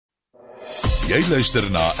Jy luister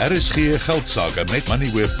na RSG Geldsake met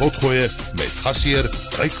Moneyweb potgoeie met gasheer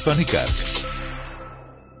Ryk van die Kerk.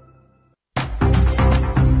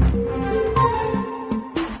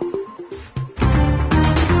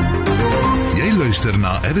 Jy luister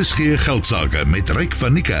na RSG Geldsake met Ryk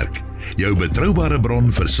van die Kerk. Jou betroubare bron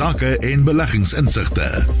vir sake en beleggingsinsigte.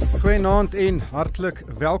 Goeienaand en hartlik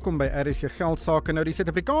welkom by RSG Geldsake. Nou die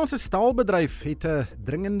Suid-Afrikaanse staalbedryf het 'n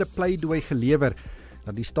dringende pleidooi gelewer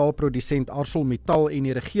dat die staalprodusent ArcelorMittal en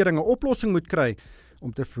die regering 'n oplossing moet kry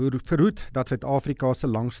om te verhoed dat Suid-Afrika se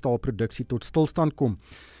langstaalproduksie tot stilstand kom.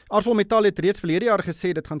 ArcelorMittal het reeds verlede jaar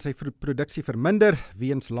gesê dit gaan sy produksie verminder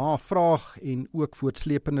weens lae vraag en ook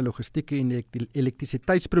voortslepende logistieke en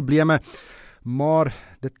elektrisiteitsprobleme. Maar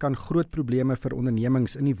dit kan groot probleme vir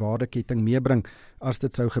ondernemings in die waardeketting meebring as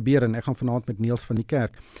dit sou gebeur. En ek gaan vanaand met Niels van die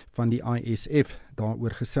Kerk van die ISF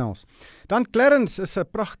daaroor gesels. Dan Clarence is 'n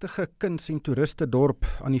pragtige kuns- en toeristedorp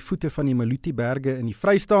aan die voete van die Maluti-berge in die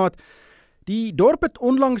Vrystaat. Die dorp het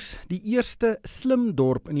onlangs die eerste slim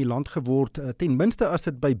dorp in die land geword, ten minste as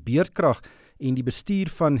dit by beurtkrag en die bestuur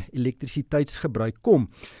van elektrisiteitsgebruik kom.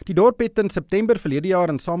 Die dorp het in September verlede jaar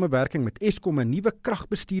in samewerking met Eskom 'n nuwe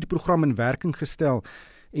kragbestuurprogram in werking gestel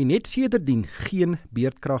en net sedertdien geen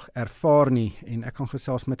beurtkrag ervaar nie. En ek gaan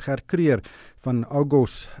gesels met Gert Kreer van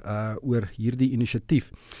Augos oor hierdie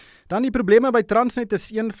inisiatief. Dan die probleme by Transnet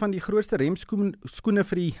is een van die grootste remskoene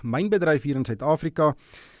vir die mynbedryf hier in Suid-Afrika.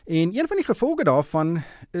 En een van die gevolge daarvan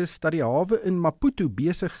is dat die hawe in Maputo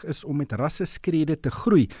besig is om met rasseskrede te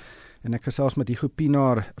groei. En ek gesels met Hugo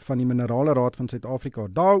Pinaar van die Minerale Raad van Suid-Afrika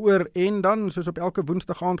daaroor. En dan, soos op elke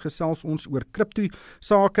woensdag aand, gesels ons oor kripto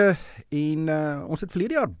sake. En ons het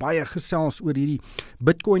verlede jaar baie gesels oor hierdie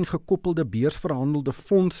Bitcoin gekoppelde beursverhandelde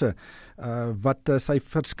fondse wat sy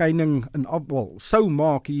verskyning in afval sou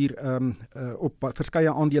maak hier op verskeie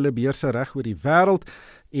aandelebeurse reg oor die wêreld.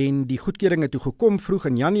 En die goedkeuring het toe gekom vroeg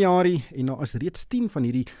in Januarie en daar is reeds 10 van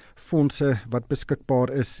hierdie fondse wat beskikbaar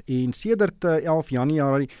is. En sedert 11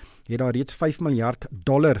 Januarie het daar reeds $5 miljard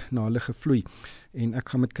na hulle gevloei. En ek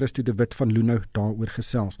gaan met Christo de Wit van Loonhou daaroor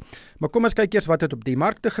gesels. Maar kom ons kyk eers wat het op die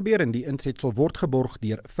markte gebeur en die insetsel word geborg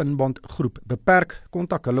deur Finbond Groep Beperk.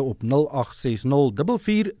 Kontak hulle op 0860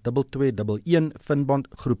 442211 Finbond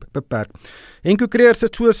Groep Beperk. Henko Kreer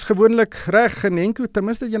sit soos gewoonlik reg en Henko, ten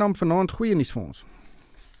minste jy naam vanaand goeie nuus vir ons.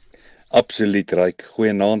 Absoluut, Ryk.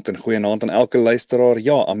 Goeienaand aan elke luisteraar.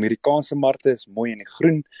 Ja, Amerikaanse markte is mooi in die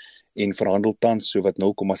groen en verhandel tans sowat 0,6%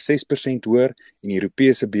 hoër en die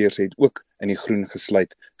Europese beurse het ook in die groen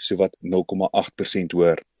gesluit sowat 0,8%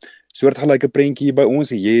 hoër. Soortgelyke prentjie hier by ons,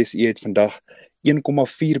 die JSE het vandag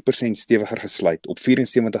 1,4% stewiger gesluit op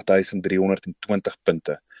 74.320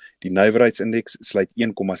 punte. Die nywerheidsindeks sluit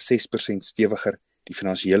 1,6% stewiger. Die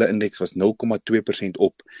finansiële indeks was 0,2%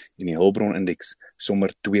 op en die hulpbronindeks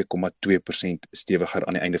sommer 2,2% stewiger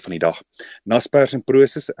aan die einde van die dag. Naspers en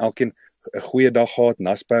Prosus, elkeen 'n goeie dag gehad.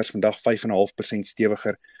 Naspers vandag 5,5%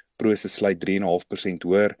 stewiger, Prosus sluit 3,5%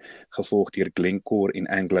 hoër, gevolg deur Glencore en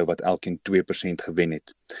Anglo wat elkeen 2% gewen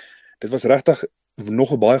het. Dit was regtig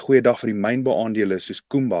nog 'n baie goeie dag vir die mynbeaandele soos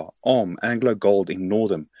Kumba, ARM, Anglo Gold en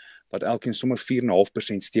Northam wat elkeen sommer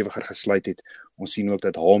 4,5% stewiger gesluit het. Ons sien ook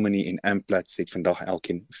dat Harmony en Amplats het vandag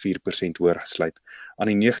elkeen 4% hoër gesluit. Aan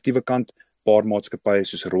die negatiewe kant, paar maatskappye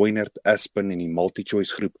soos Reunert, Aspen en die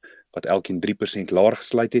MultiChoice groep wat elkeen 3% laer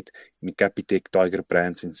gesluit het en die Capitec, Tiger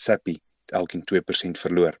Brands en Sappi het elkeen 2%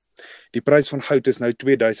 verloor. Die prys van goud is nou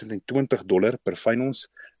 $2020 per fyn ons,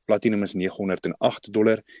 platinum is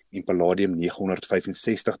 $908 en palladium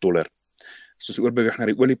 $965. Soos oorbeweeg na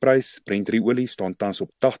die olieprys, Brent olie staan tans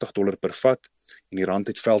op $80 per vat en die rand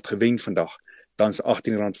het veld gewen vandag. Tans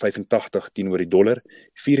R18.85 teenoor die dollar,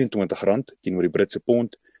 R24 teenoor die Britse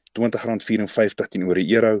pond, R20.54 teenoor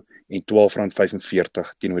die euro en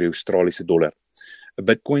R12.45 teenoor die Australiese dollar. 'n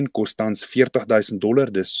Bitcoin kos tans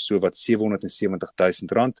 $40,000, dis sowat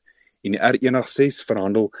R770,000 en die R106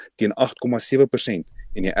 verhandel teen 8,7%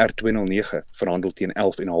 en die R209 verhandel teen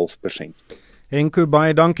 11,5%. Henko,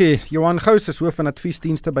 baie dankie. Johan Gous is hoof van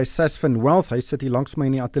adviesdienste by Sasfin Wealth. Hy sit hier langs my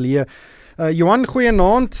in die ateljee. Johan,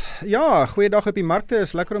 goeienaand. Ja, goeiedag op die markte.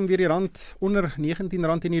 Is lekker om weer die rand onder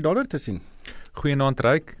R19 in die dollar te sien. Goeienaand,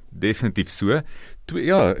 Ryk. Definitief so.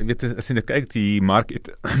 Ja, weet as jy kyk, die mark het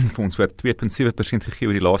vir ons wat 2,7% gegee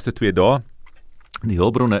oor die laaste 2 dae. Die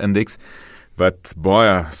hulpbronne indeks wat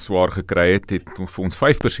baie swaar gekry het vir ons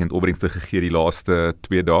 5% opbrengste gegee die laaste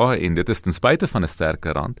 2 dae en dit is ten spyte van 'n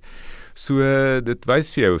sterker rand. So dit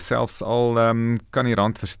wys vir jou, selfs al kan die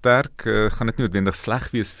rand versterk, gaan dit nie noodwendig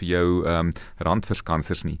sleg wees vir jou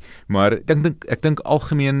randverskansers nie. Maar ek dink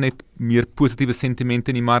algemeen net meer positiewe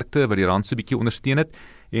sentimente in die markte wat die rand so 'n bietjie ondersteun het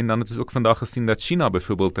En dan het ons ook vandag gesien dat China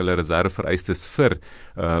byvoorbeeld hulle reservevereistes vir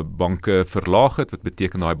banke verlaag het, wat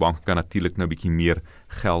beteken daai banke kan natuurlik nou 'n bietjie meer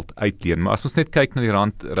geld uitleen. Maar as ons net kyk na die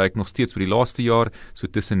rand, reik nog steeds oor die laaste jaar so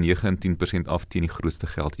tussen 9 en 10% af teen die grootste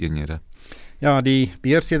geldeenhede. Ja, die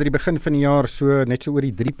beurs sedert die begin van die jaar so net so oor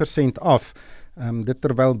die 3% af. Dit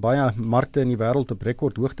terwyl baie markte in die wêreld op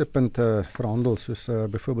rekord hoogtepunte verhandel, soos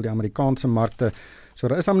byvoorbeeld die Amerikaanse markte. So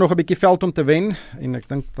daar is nog 'n bietjie veld om te wen en ek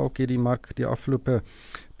dink dalk hierdie mark die afgelope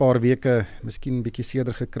paar weke miskien 'n bietjie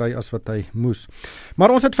seerder gekry as wat hy moes.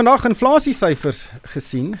 Maar ons het vandag inflasiesyfers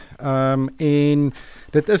gesien en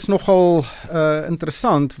dit is nogal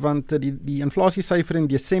interessant want die inflasiesyfer in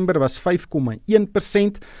Desember was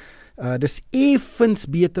 5,1%. Dis effens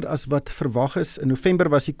beter as wat verwag is. In November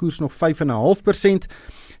was die koers nog 5,5%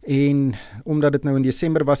 en omdat dit nou in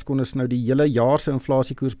Desember was, kon ons nou die hele jaar se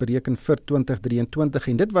inflasiekoers bereken vir 2023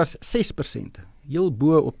 en dit was 6%. Heel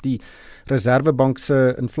bo op die Reserwebank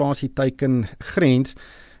se inflasieteiken grens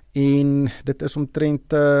en dit is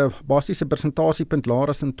omtrent basiese persentasiepunt laer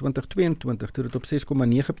as in 2022 toe dit op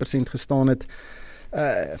 6,9% gestaan het.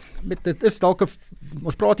 Dit is dalk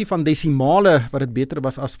ons praat hier van desimale wat dit beter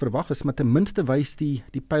was as verwag is, maar ten minste wys die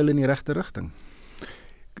pyl in die regte rigting.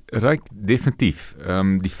 Ryk definitief.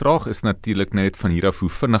 Die vraag is natuurlik net van hier af hoe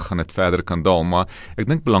vinnig gaan dit verder kan daal, maar ek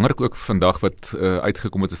dink belangrik ook vandag wat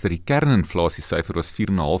uitgekom het is dat die kerninflasiesyfer was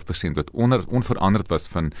 4,5% wat onveranderd was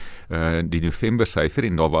van die November syfer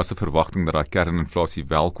en daar was 'n verwagting dat daai kerninflasie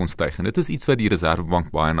wel kon styg en dit is iets wat die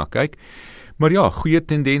Reserwebank baie na kyk. Maar ja, goeie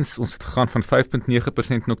tendens, ons het gegaan van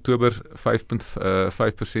 5,9% in Oktober,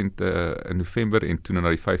 5,5% in November en toe na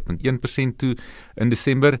die 5,1% toe in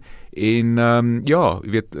Desember. En ja,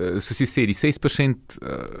 jy weet, soos jy sê, die 6%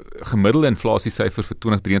 gemiddelde inflasiesyfer vir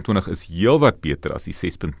 2023 is heelwat beter as die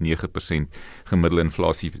 6,9% gemiddelde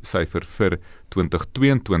inflasiesyfer vir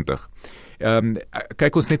 2022.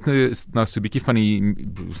 Kyk ons net na so 'n bietjie van die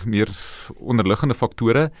meer onderliggende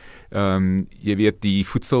faktore. Jy weet die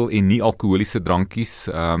voedsel en nie alkoholiese drankies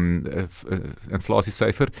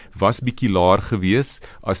inflasiesyfer was bietjie laer gewees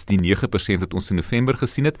as die 9% wat ons in November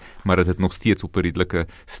gesien het, maar dit het nog steeds op 'n redelike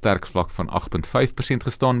sterk vlak van 8,5%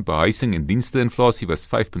 gestaan. Behuising en dienste inflasie was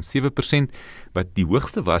 5,7%, wat die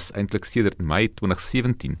hoogste was eintlik sedert Mei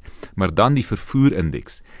 2017, maar dan die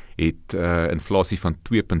vervoerindeks het inflasie van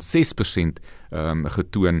 2,6%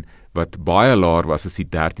 getoon, wat baie laer was as die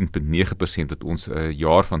 13,9% wat ons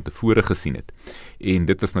jaar van tevore gesien het. En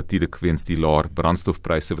dit was natuurlik weens die laer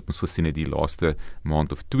brandstofpryse wat ons gesien het die laaste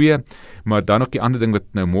maand of 2. Maar dan ook die ander ding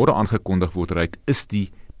wat nou môre aangekondig word, Ryk, is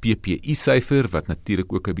die PPI-syfer, wat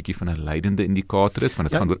natuurlik ook 'n bietjie van 'n leidende indikator is, want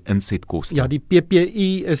dit gaan oor insetkoste. Ja, die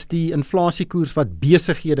PPI is die inflasiekoers wat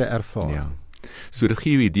besighede ervaar. Ja. So dit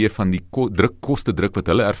gee 'n idee van die kostedruk wat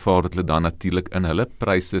hulle ervaar, wat hulle dan natuurlik in hulle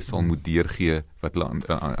pryse sal moet deurgee, wat hulle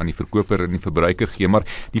aan die verkoper en die verbruiker gee. Maar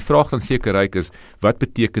die vraag dan seker Ryk is, wat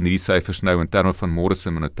beteken hierdie syfers nou in terme van môre se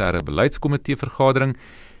monetêre beleidskomitee vergadering?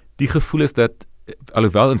 Die gevoel is dat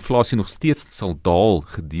alhoewel inflasie nog steeds sal daal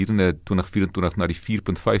gedurende 2024 na die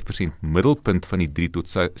 4,5% middelpunt van die 3 tot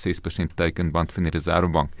 6% teikenband van die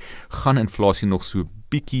Reserwebank, gaan inflasie nog so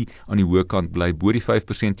bietjie aan die hoë kant bly, bo die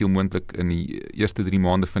 5% heel moontlik in die eerste 3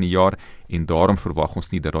 maande van die jaar, en daarom verwag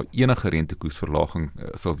ons nie dat daar enige rentekoersverlaging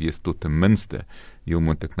sal wees tot ten minste heel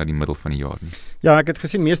moontlik na die middel van die jaar nie. Ja, ek het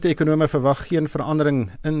gesien meeste ekonome verwag geen verandering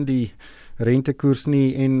in die rentekoers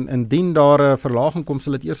nie, en indien daar 'n verlaging kom,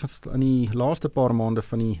 sal dit eers in die laaste paar maande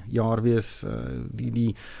van die jaar wees.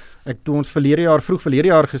 Toe ons vroeg verlede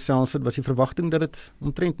jaar gesels het, was die verwagting dat dit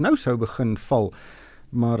omtrent nou sou begin val.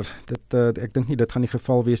 Maar ek dink nie dit gaan die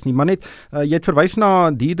geval wees nie. Maar net, jy het verwys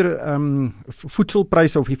na dierder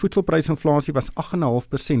voedselpryse, of die voedselprysinflasie was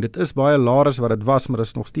 8,5%. Dit is baie laer as wat dit was, maar dit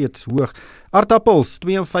is nog steeds hoog. Aardappels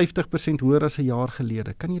 52% hoër as 'n jaar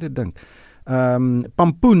gelede. Kan jy dit dink?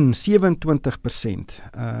 Pampoen 27%,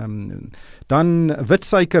 dan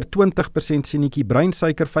witsuiker 20% sienetjie,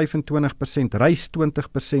 breinsuiker 25%, rys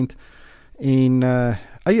 20% en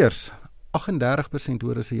eiers 38%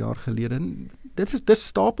 hoër as 'n jaar gelede. Dit is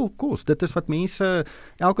stapelkos. Dit is wat mense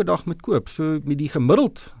elke dag moet koop. So met die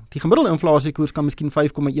gemiddelde inflasiekoers kan miskien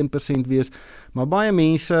 5,1% wees, maar baie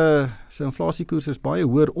mense se inflasiekoers is baie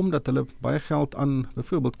hoër omdat hulle baie geld aan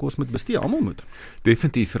byvoorbeeld kos moet bestee. Almal moet.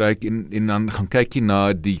 Definitief, Ryk, en dan gaan kyk jy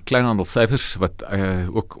na die kleinhandelsyfers wat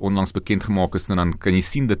ook onlangs bekend gemaak is, en dan kan jy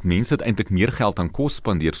sien dat mense eintlik meer geld aan kos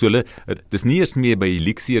spandeer. So hulle, dis nie eers meer by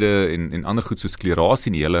eliksiere en ander goed soos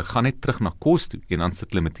klerasie nie, hulle gaan net terug na kos toe, en dan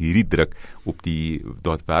sit hulle met hierdie druk op die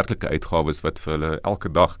daadwerklike uitgawes wat vir hulle elke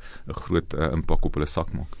dag 'n groot impak op hulle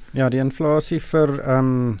sak maak. Ja, die inflasie vir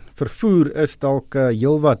vervoer is dalk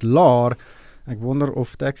heelwat laer, Ek wonder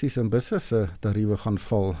of taksies en busse se tariewe gaan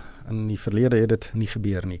val. In die verlede het dit nie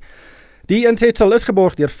gebeur nie. Die insetsel is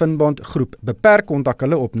geborg deur Finbond Groep Beperk. Kontak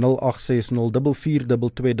hulle op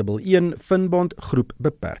 0860442211 Finbond Groep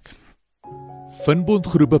Beperk. Finbond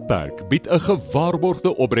Groep Beperk bied 'n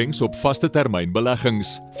gewaarborgde opbrengs op vaste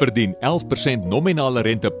termynbeleggings. Verdien 11% nominale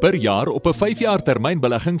rente per jaar op 'n 5-jaar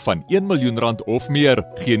termynbelegging van R1 miljoen of meer.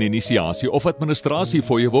 Geen inisiasie of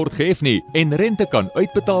administrasiefooie word gehef nie en rente kan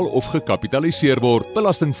uitbetaal of gekapitaliseer word.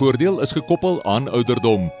 Belastingvoordeel is gekoppel aan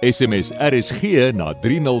ouderdom. SMS RSG na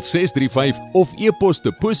 30635 of e-pos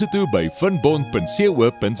deposito by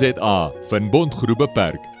finbond.co.za. Finbond Groep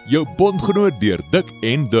Beperk. Jou bondgenoot deur dik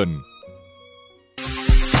en dun.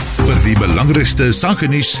 Vir die belangrikste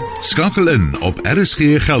sakenuus, skakel in op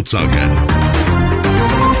RSG Geldsake.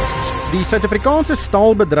 Die Suid-Afrikaanse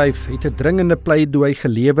staalbedryf het 'n dringende pleidooi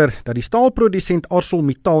gelewer dat die staalprodusent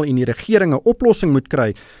ArcelorMittal en die regering 'n oplossing moet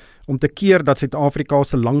kry om te keer dat Suid-Afrika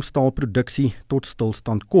se langstaalproduksie tot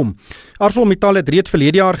stilstand kom. ArcelorMittal het reeds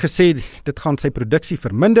verlede jaar gesê dit gaan sy produksie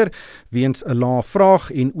verminder weens 'n lae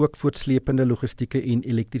vraag en ook voortsleepende logistieke en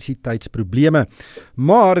elektrisiteitsprobleme.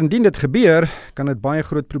 Maar indien dit gebeur, kan dit baie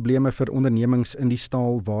groot probleme vir ondernemings in die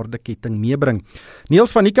staalwaardeketting meebring.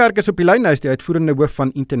 Niels van Niekerk is op die lyn, hy is die uitvoerende hoof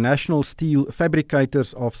van International Steel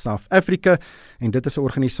Fabricators of South Africa en dit is 'n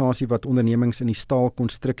organisasie wat ondernemings in die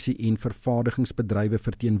staalkonstruksie en vervaardigingsbedrywe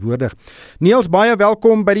verteenwoordig. Niels, baie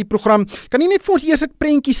welkom by die program. Kan jy net vir ons eers 'n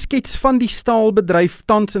prentjie skets van die staalbedryf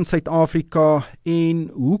tans in Suid-Afrika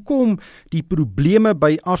en hoekom die probleme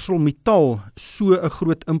by ArcelorMittal so 'n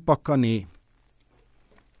groot impak kan hê?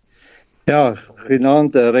 Ja,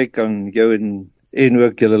 goeienaand Ryk aan jou en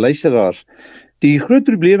ook julle luisteraars. Die groot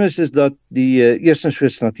probleem is dat die eerstens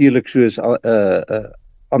soos natuurlik soos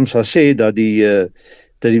AMSA sê dat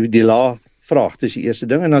die lae vraag, dis die eerste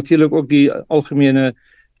ding en natuurlik ook die algemene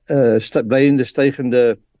blyende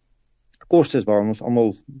stygende kostes waar ons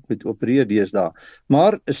almal met opereer deesdae.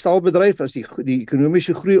 Maar 'n staalbedryf as die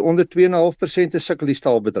ekonomiese groei onder 2,5% is sukkel die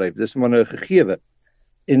staalbedryf. Dis maar 'n gegewe.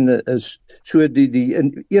 En so die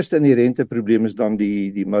eerste inherente probleem is dan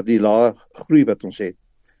die lae groei wat ons het.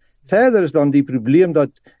 Verder is dan die probleem dat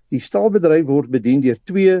die staalbedryf word bedien deur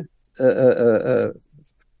twee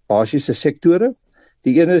basiese sektore.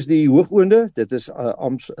 Die een is die hoogoonde, dit is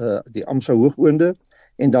die AMSA hoogoonde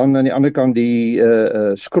en dan aan die ander kant die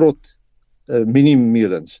skrot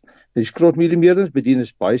mini-meulens. Die skrot mini-meulens bedien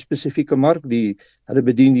is baie spesifieke mark, hulle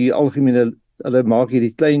bedien die algemene, hulle maak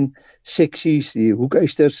hierdie klein seksies, die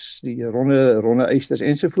hoekeisters, die ronde eisters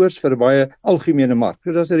ensovoorts vir 'n baie algemene mark.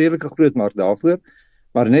 So dit is 'n redelike groot mark daarvoor,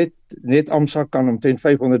 maar net AMSA kan omtrent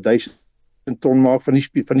 500,000 ton maak van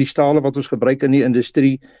die stale wat ons gebruik in die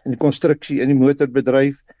industrie, in die konstruksie, in die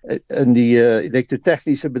motorbedryf, in die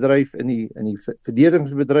elektrotechniese bedryf, in die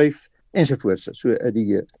verdedigingsbedryf ensovoorts.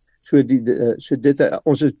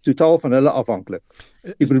 Ons is totaal van hulle afhanklik.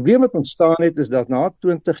 Die probleem wat ontstaan het is dat na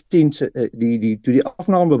 2010 toe die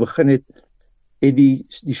afname begin het die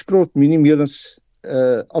skrot mini-meulens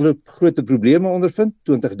alle groot probleme ondervind.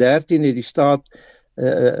 2013 het die staat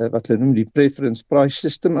wat hulle noem die preference price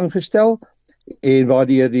system ingestel en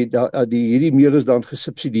waardeur hierdie meulens dan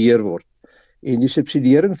gesubsidieer word. En die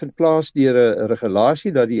subsidiering vind plaas deur 'n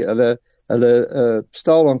regulasie dat hulle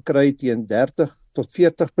staal dan kry teen 30 tot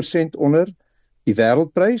 40% onder die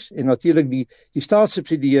wêreldprys en natuurlik die staat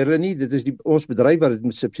subsidieer nie, dit is ons bedryf wat dit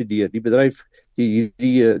moet subsidieer. Die bedryf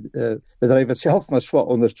wat self maar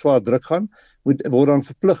onder swaar druk gaan, word dan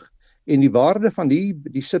verplig. En die waarde van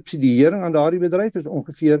die subsidiering aan daardie bedryf is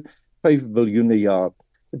ongeveer 5 biljoen per jaar.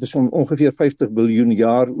 Dit is ongeveer 50 biljoen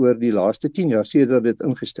jaar oor die laaste 10 jaar sedert dit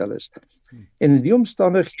ingestel is. En in die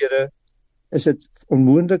omstandighede is dit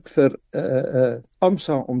onmoontlik vir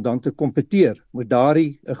AMSA om dan te kompeteer met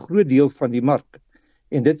 'n groot deel van die mark.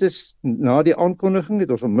 En dit is na die aankondiging het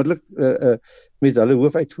ons onmiddellik met hulle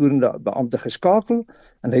hoofuitvoerende beampte geskakel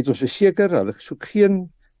en het ons verseker hulle soek geen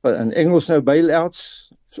in Engels nou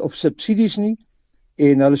bailouts of subsidies nie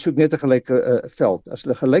en hulle soek net 'n gelyke veld. As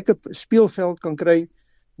hulle gelyke speelveld kan kry,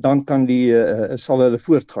 dan kan sal hulle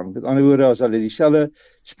voortgaan. Met ander woorde, as hulle dieselfde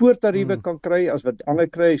spoortariewe kan kry as wat ander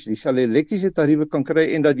kry, as dieselfde elektriese tariewe kan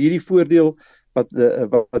kry en dat hierdie voordeel wat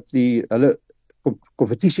hulle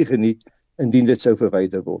kompetisie geniet indien dit sou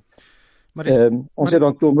verwyder word. Ons het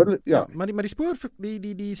dan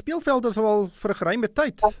die speelveld is al vir 'n geruime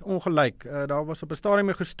tyd ongelyk. Daar was op 'n stadium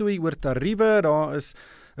 'n gestoei oor tariewe, daar is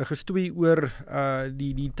 'n gestoei oor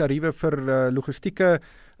die tariewe vir logistieke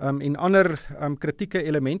en ander kritieke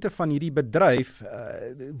elemente van hierdie bedryf.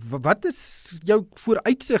 Wat is jou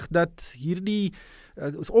vooruitsig dat hierdie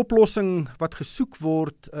oplossing wat gesoek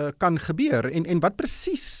word kan gebeur en wat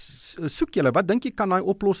presies soek julle? Wat dink jy kan daai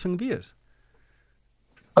oplossing wees?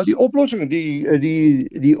 Die oplossing,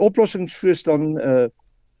 die oplossing soos dan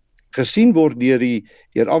gesien word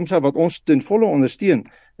deur AMSA wat ons ten volle ondersteun,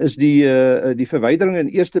 is die verwydering in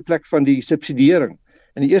eerste plek van die subsidiering.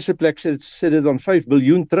 In die eerste plek sit dit dan 5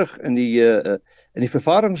 biljoen terug in die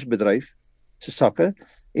vervaringsbedryf se sakke,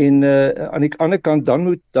 en aan die ander kant dan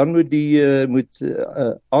moet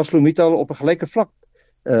ArcelorMittal op 'n gelyke vlak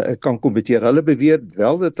kan kompeteer. Hulle beweer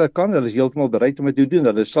wel dat hulle kan, hulle is heeltemal bereid om dit te doen,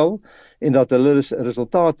 hulle sal, en dat hulle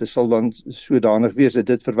resultate sal dan sodanig wees dat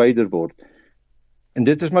dit verwyder word. En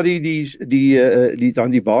dit is maar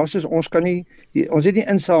die basis. Ons kan nie, ons het nie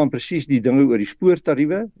insaam presies die dinge oor die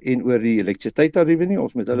spoortariewe en oor die elektrisiteitstariewe nie.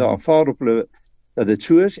 Ons moet hulle aanvaar op hulle dat dit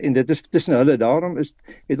so is, en dit is tussen hulle. Daarom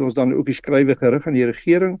het ons dan ook die skrywe gerig aan die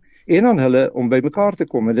regering en aan hulle om by mekaar te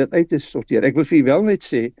kom en dit uit te sorteer. Ek wil vir u wel net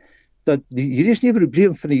sê dat hierdie is nie 'n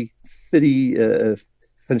probleem vir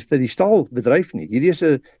die staalbedryf nie. Hierdie is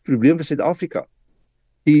 'n probleem vir Suid-Afrika.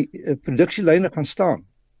 Die produksielyne gaan staan.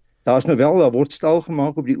 Daar word staal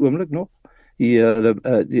gemaak op die oomblik nog. Hulle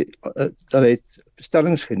het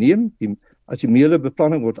bestellings geneem. As die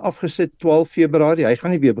meulebeplanning word afgesit 12 Februarie, hy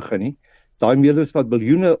gaan nie weer begin nie. Daai meule vat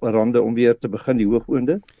biljoene rande om weer te begin die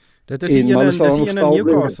hoogoonde. Dit is die een in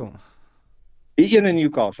Newcastle. Die een in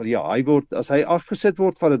Newcastle, ja, as hy afgesit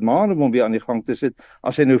word, vat dit maande om hom weer aan die gang te sit,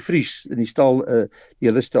 as hy nou vries, in die staal, die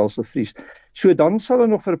hele stelsel vries. So dan sal hy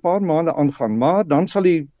nog vir 'n paar maande aangaan, maar dan sal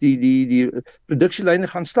die produksielyne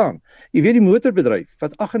gaan staan. Jy weet die motorbedryf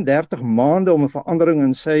vat 38 maande om 'n verandering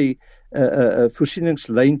in sy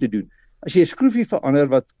voorsieningslyn te doen. As jy 'n skroefie verander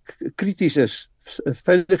wat krities is,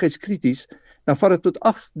 veiligheidskrities, dan vat dit tot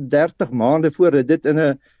 38 maande voordat dit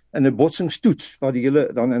in 'n botsingstoets waar die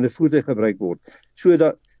hele dan in 'n voertuig gebruik word. So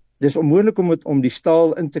dat dis onmoontlik om die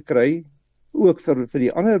staal in te kry, ook vir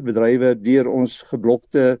die ander bedrywe deur ons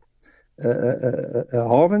geblokte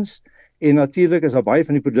hawens. En natuurlik is daar baie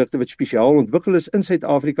van die produkte wat spesiaal ontwikkel is in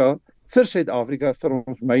Suid-Afrika, vir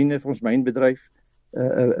ons myne, vir ons mynbedryf,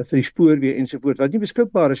 vir die spoorweë ensovoorts, wat nie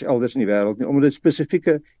beskikbaar is elders in die wêreld nie, omdat dit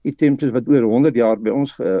spesifieke items is wat oor 100 jaar by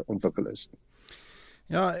ons ontwikkel is.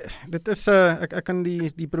 Ja, dit is ek kan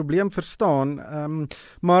die probleem verstaan,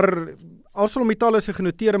 maar ArcelorMittal is 'n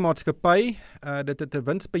genoteerde maatskappy, dit het 'n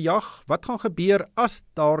winsbejag. Wat gaan gebeur as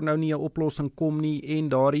daar nou nie 'n oplossing kom nie en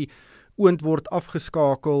daardie oond word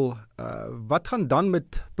afgeskakel? Wat gaan dan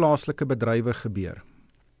met plaaslike bedrywe gebeur?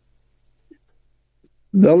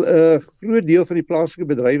 Wel, 'n groot deel van die plaaslike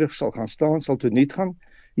bedrywe sal gaan staan, sal tot niet gaan.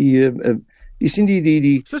 Jy sien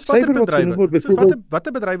die soos watter bedrywe?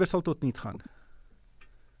 Watter bedrywe sal tot niet gaan?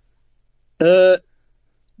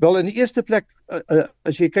 Wel, in die eerste plek,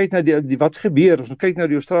 as jy kyk na wat gebeur, as ons kyk na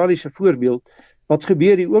die Australiese voorbeeld, wat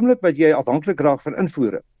gebeur die oomblik wat jy afhanklik raak van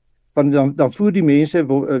invoere? Dan voer die mense,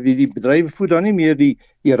 die bedrywe voer dan nie meer die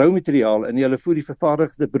roumateriaal en hulle voer die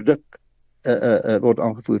vervaardigde produk word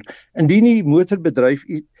aangevoer. Indien die motorbedryf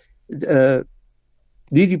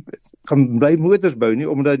die kan bly motors bou nie,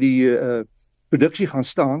 omdat die produksie gaan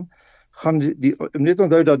staan, net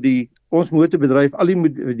onthou dat ons motorbedryf,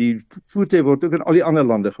 die voertuie word ook in al die ander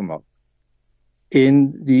lande gemaak.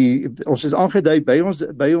 En ons is aangedui, by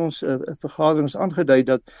ons vergaderings aangedui,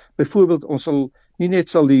 dat byvoorbeeld ons sal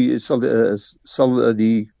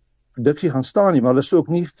die produksie gaan staan nie, maar hulle sal ook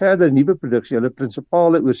nie verder nuwe produksie, hulle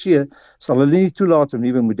prinsipale oorsee, sal hulle nie toelaat om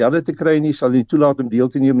nuwe modelle te kry nie, sal hulle nie toelaat om deel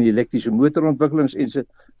te neem in die elektriese motorontwikkelings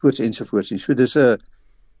ensovoorts. So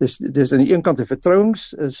dis aan die een kant 'n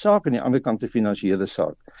vertrouenssaak en aan die ander kant 'n finansiële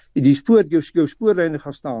saak. Jou spoorlyne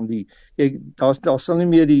gaan staan, daar sal nie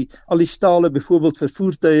meer al die stale byvoorbeeld vir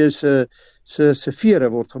voertuie se vere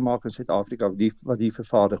word gemaak in Suid-Afrika wat die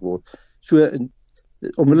vervaardig word. So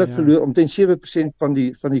onmiddellik verloor omtrent 7% van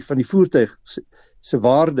die voertuig se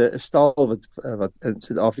waarde is staal wat in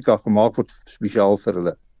Suid-Afrika gemaak word spesiaal vir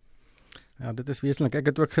hulle. Ja, dit is wesentlik. Ek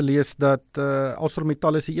het ook gelees dat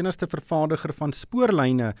ArcelorMittal is die enigste vervaardiger van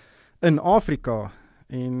spoorlyne in Afrika.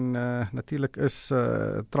 En natuurlik is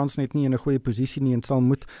Transnet nie in 'n goeie posisie nie en sal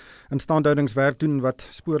moet instandhoudingswerk doen wat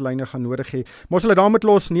spoorlyne gaan nodig hê. Maar ons sal dit daarmee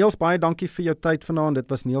los. Niels, baie dankie vir jou tyd vanaand. Dit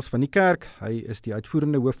was Niels van die Kerk. Hy is die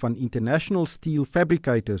uitvoerende hoof van International Steel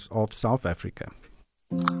Fabricators of South Africa.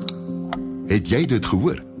 Het jy dit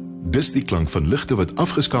gehoor? Dis die klank van ligte wat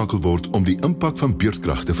afgeskakel word om die impak van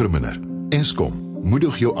beurtkrag te verminder. Eskom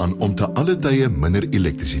moedig jou aan om te alle tye minder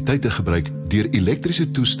elektrisiteit te gebruik deur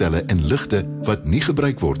elektriese toestelle en ligte wat nie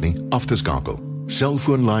gebruik word nie af te skakel.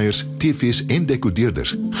 Selfoonlaaiers, TV's en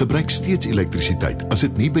dekodeerders gebruik steeds elektrisiteit as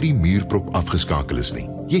dit nie by die muurprop afgeskakel is nie.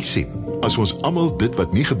 Jy sien, as ons almal dit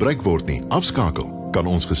wat nie gebruik word nie afskakel, kan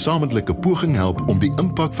ons gesamentlike poging help om die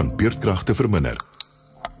impak van beurtkrag te verminder.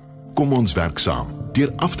 Kom ons werk saam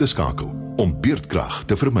deur af te skakel om beurtkrag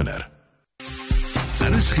te verminder.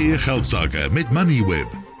 RSG Geldsake met Moneyweb.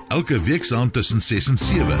 Elke week saam tussen 6 en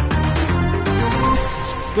 7.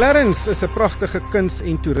 Clarence is 'n pragtige kuns-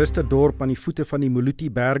 en toeristedorp aan die voete van die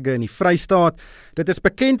Moluti-berge in die Vrystaat. Dit is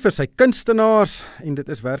bekend vir sy kunstenaars en dit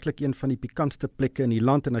is werklik een van die pikantste plekke in die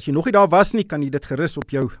land. En as jy nog nie daar was nie, kan jy dit gerus op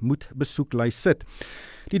jou moet-besoeklys sit.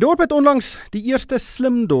 Die dorp het onlangs die eerste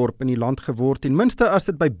slim dorp in die land geword, ten minste as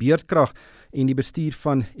dit by beurtkrag en die bestuur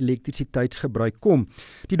van elektrisiteitsgebruik kom.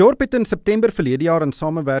 Die dorp het in September verlede jaar in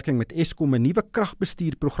samewerking met Eskom 'n nuwe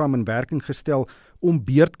kragbestuurprogram in werking gestel om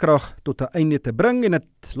beurtkrag tot 'n einde te bring en dit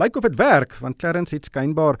lyk of dit werk, want Clarence het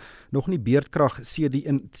skynbaar nog nie beurtkrag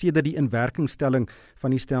sedert die inwerkingstelling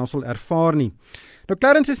van die stelsel ervaar nie. Nou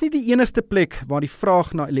Clarence is nie die enigste plek waar die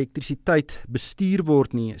vraag na elektrisiteit bestuur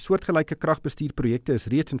word nie. Soortgelyke kragbestuurprojekte is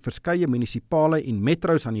reeds in verskeie munisipale en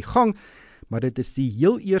metros aan die gang, maar dit is die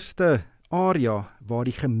heel eerste area waar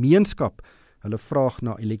die gemeenskap hulle vraag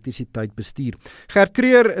na elektrisiteit bestuur. Gert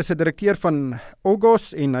Kreer is 'n direkteur van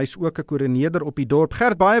Ogos en hy's ook 'n koördineerder op die dorp.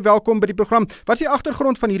 Gert, baie welkom by die program. Wat is die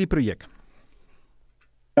agtergrond van hierdie projek?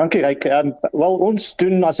 Dankie, Ryk. Wel, ons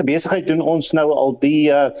doen as 'n besigheid doen ons nou al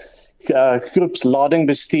die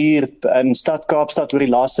groepsladingbestuur in Stad Kaapstad oor die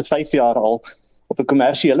laaste 5 jaar al op 'n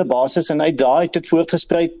kommersiële basis en uit daai het dit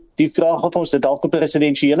voortgesprei die vraag of ons dit dalk op 'n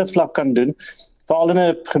residensiële vlak kan doen, veral in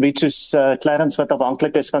 'n gebied soos Clarence wat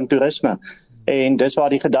afhanklik is van toerisme. En dis waar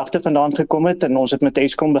die gedagte vandaan gekom het en ons het met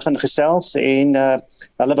Eskom begin gesels en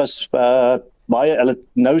hulle was hulle het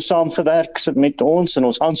nou saamgewerk met ons in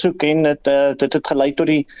ons aansoek en dit het gelei tot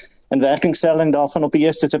die inwerkingstelling daarvan op die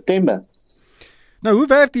 1 September. Nou, hoe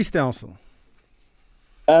werk die stelsel?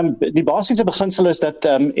 Die basiese beginsel is dat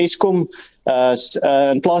Eskom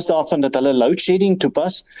in plaas daarvan dat hulle load shedding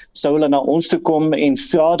toepas, sou hulle na ons toe kom en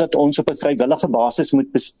vra dat ons op 'n vrywillige basis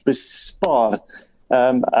moet bespaar.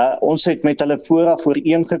 Ons het met hulle vooraf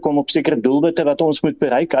ooreengekom op sekere doelwitte wat ons moet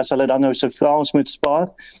bereik as hulle dan nou sou vra ons moet spaar.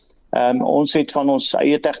 Ons het van ons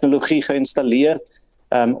eie tegnologie geïnstalleer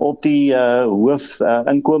op die hoof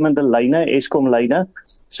inkomende lyne, Eskom lyne,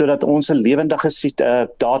 sodat ons 'n lewendige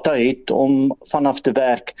data het om vanaf te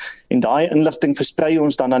werk. En daai inligting versprei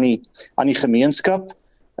ons dan aan die gemeenskap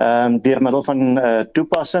deur middel van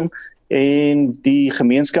toepassing en die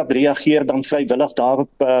gemeenskap reageer dan vrywillig daarop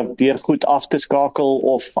deur goed af te skakel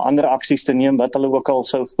of ander aksies te neem wat hulle ook al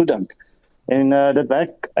sou goeddink. En dit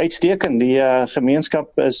werk uitstekend. Die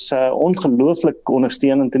gemeenskap is ongelooflik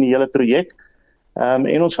ondersteunend in die hele projek.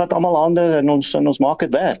 En ons vat almal hande en ons maak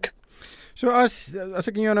dit werk. So as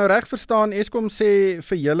ek jou nou reg verstaan, Eskom sê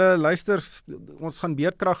vir julle, luister, ons gaan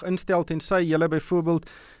beurtkrag instel tensy julle byvoorbeeld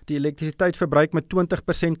die elektrisiteitsverbruik met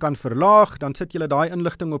 20% kan verlaag, dan sit julle daai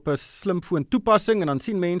inligting op 'n slimfoon toepassing en dan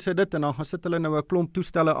sien mense dit en dan gaan sit hulle nou 'n klomp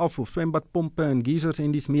toestelle af of swembadpompe en geysers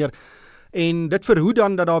en dis meer. En dit verhoed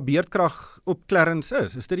dan dat daar beurtkrag op Clarence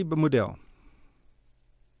is. Is dit die model?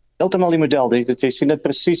 Heeltemal die model, jy sien dit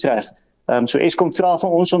presies reg. So Eskom vra van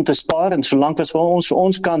ons om te spaar en solank as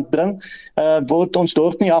ons kant bring, word ons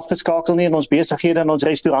dorp nie afgeskakel nie en ons besighede en ons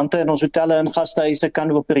restaurante en ons hotelle en gastehuise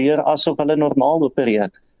kan opereer asof hulle normaal opereer.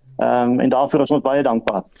 En daarvoor is ons baie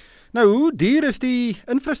dankbaar. Nou, hoe duur is die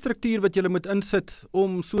infrastruktuur wat julle moet insit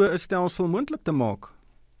om so 'n stelsel moontlik te maak?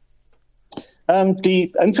 Die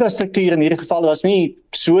infrastruktuur in hierdie geval was nie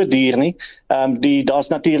so duur nie. Daar's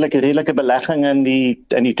natuurlik 'n redelike belegging in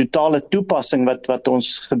die totale toepassing wat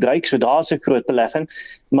ons gebruik, so daar's 'n groot belegging.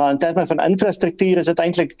 Maar in terme van infrastruktuur is dit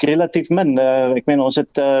eintlik relatief min. Ek meen ons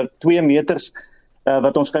het 2 meters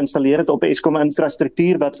wat ons geïnstalleer het op Eskom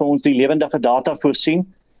infrastruktuur wat vir ons die lewendige data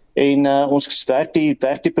voorsien en ons werk die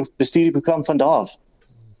bestuurprogram van daar af.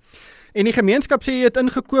 En die gemeenskap sê jy het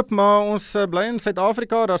ingekoop, maar ons bly in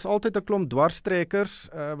Suid-Afrika, daar's altyd 'n klomp dwarstrekkers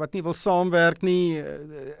wat nie wil saamwerk nie.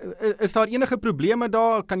 Is daar enige probleme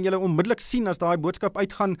daar? Kan julle onmiddellik sien as daai boodskap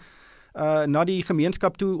uitgaan na die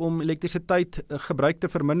gemeenskap toe om elektrisiteit gebruik te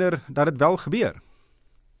verminder, dat dit wel gebeur?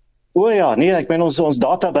 O ja, nee, ek meen ons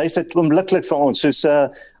data wys dit onmiddellik vir ons, soos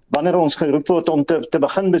wanneer ons geroep word om te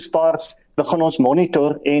begin bespaar, begin ons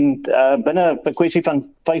monitor en binne 'n kwessie van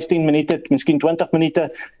 15 minute, miskien 20 minute,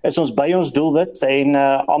 is ons by ons doelwit en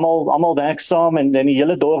almal werk saam en die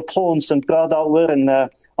hele dorp ons en praat daaroor en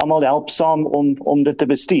almal help saam om dit te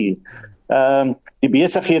bestuur. Die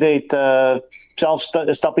besighede het self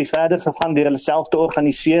 'n stapie verder gegaan deur hulle self te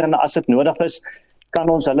organiseer en as dit nodig is, kan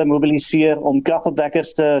ons hulle mobiliseer om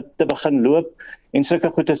kragopwekkers te begin loop en sulke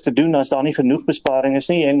goedes te doen as daar nie genoeg besparing is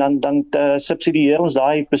nie en dan subsidieer ons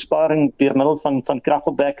daai besparing deur middel van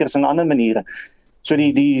kragopwekkers en ander maniere. So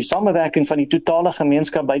die samewerking van die totale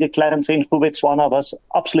gemeenskap by die Clarence en Botswana was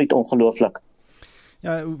absoluut ongelooflik.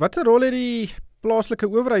 Ja, wat 'n rol het die plaaslike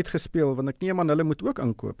owerheid gespeel, want ek neem aan hulle moet ook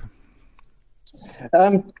inkoop?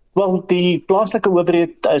 Wel, die plaaslike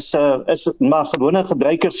owerheid is maar gewone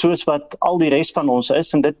gebruikers soos wat al die res van ons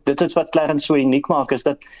is, en dit is wat Clarence so uniek maak, is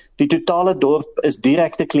dat die totale dorp is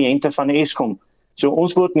direkte kliënte van Eskom. So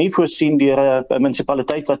ons word nie voorsien deur 'n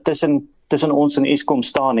munisipaliteit wat tussen ons en Eskom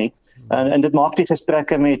staan nie. En dit maak die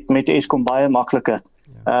gesprekke met Eskom baie makliker.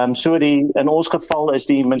 So in ons geval is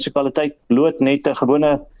die munisipaliteit bloot net 'n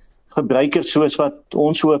gewone gebruiker soos wat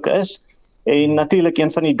ons ook is. En natuurlik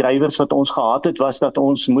een van die drywers wat ons gehad het, was dat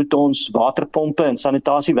ons moet ons waterpompe en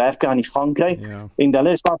sanitasiewerke aan die gang kry. Ja. En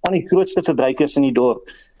hulle is van die grootste verbruikers in die dorp.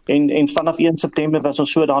 En vanaf 1 September was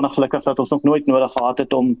ons sodanig gelukkig dat ons nog nooit nodig gehad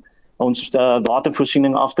het om ons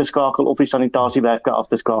watervoorsiening af te skakel of die sanitasiewerke af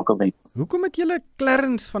te skakel nie. Hoekom het julle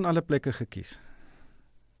Clarence van alle plekke gekies?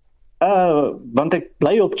 Want ek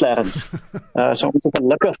bly op Clarence. So ons is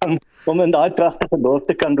gelukkig om in daai pragtige dorp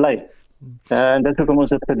te kan bly. En dis hoekom ons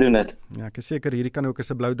dit gedoen het. Ja, ek is seker hierdie kan ook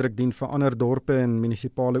as 'n bloudruk dien vir ander dorpe en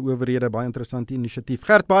munisipale owerhede. Baie interessante inisiatief.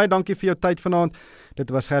 Gert, baie dankie vir jou tyd vanaand.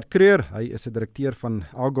 Dit was Gert Kreur. Hy is 'n direkteur van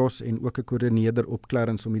Agos en ook 'n koördineerder op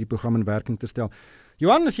Clarence om hierdie program in werking te stel.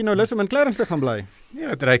 Johan, as jy nou lus om in Clarence te gaan bly?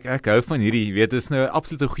 Ja, ek hou van hierdie, jy weet, dit is nou 'n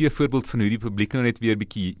absolute goeie voorbeeld van hoe die publiek nou net weer 'n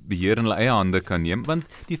bietjie beheer in hulle eie hande kan neem, want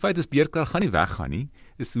die feit is beerkrag gaan nie weggaan nie.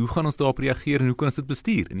 Dis hoe gaan ons daarop reageer en hoe kan ons dit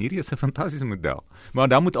bestuur? En hierdie is 'n fantastiese model. Maar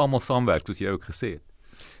dan moet almal saamwerk, soos jy ook gesê het.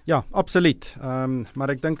 Ja, absoluut. Maar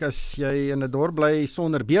ek dink as jy in 'n dorp bly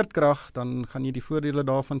sonder beerdkrag, dan gaan jy die voordele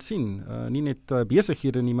daarvan sien. Nie net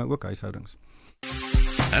besighede nie, maar ook huishoudings.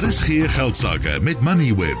 RSG Geldsake met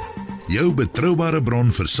Moneyweb, jou betroubare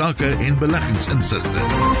bron vir sake en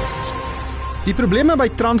beleggingsinsigte. Die probleme by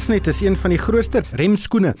Transnet is een van die grootste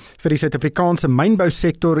remskoene vir die Suid-Afrikaanse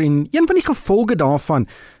mynbousektor en een van die gevolge daarvan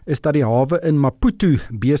is dat die hawe in Maputo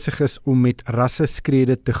besig is om met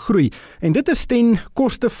rasseskrede te groei. En dit is ten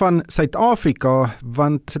koste van Suid-Afrika,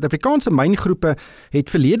 want Suid-Afrikaanse myngroepe het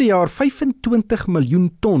verlede jaar 25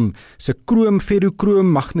 miljoen ton se kroom,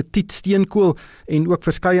 ferrokroom, magnetiet, steenkool en ook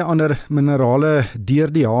verskeie ander minerale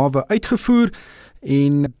deur die hawe uitgevoer.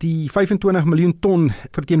 En die 25 miljoen ton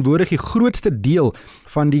verteenwoordig die grootste deel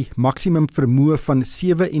van die maksimum vermoë van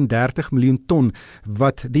 37 miljoen ton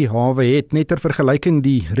wat die hawe het. Net ter vergelyking,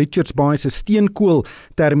 die Richards Bay se steenkool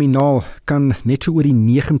terminaal kan net so oor die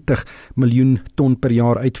 90 miljoen ton per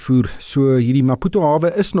jaar uitvoer. So hierdie Maputo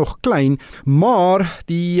hawe is nog klein, maar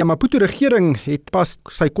die Maputo regering het pas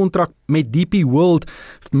sy kontrak met DP World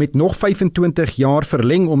met nog 25 jaar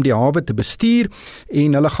verleng om die hawe te bestuur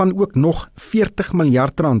en hulle gaan ook nog 40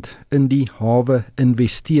 miljard rand in die hawe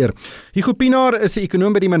investeer. Hugo Pinaar is 'n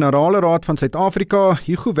ekonoom by die Minerale Raad van Suid-Afrika.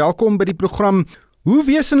 Hugo, welkom by die program. Hoe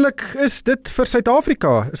wesenlik is dit vir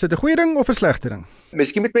Suid-Afrika? Is dit 'n goeie ding of 'n slegte ding?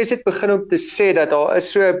 Miskien moet mense net begin om te sê dat daar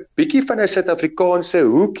is so 'n bietjie van 'n Suid-Afrikaanse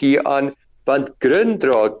hoek hier aan, want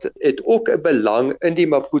Grindrod het ook 'n belang in die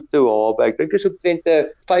Maputo hawe. Ek dink is omtrent 'n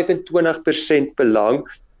 25% belang.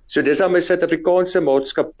 So dis dan 'n Suid-Afrikaanse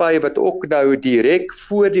maatskappy wat ook nou direk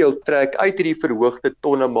voordeel trek uit hierdie verhoogde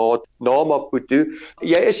tonnemaat na Maputo.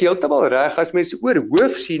 Jy is heeltemal reg, as mense oor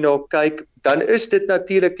hoofs hierna kyk, dan is dit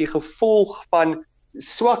natuurlik die gevolg van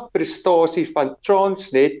swak prestasie van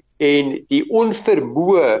Transnet en die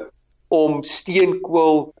onvermoë om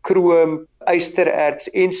steenkool, kroom, ystererts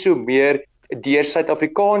en so meer deur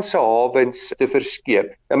Suid-Afrikaanse hawens te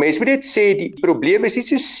verskeep. Nou mense moet net sê, die probleem is nie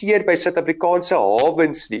so seer by Suid-Afrikaanse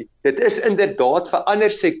hawens nie. Dit is inderdaad vir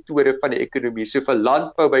ander sektore van die ekonomie, so vir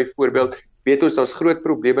landbou byvoorbeeld, weet ons daar's groot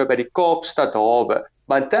probleme by die Kaapstad hawe.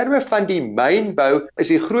 Maar in terme van die mynbou is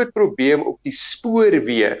die groot probleem op die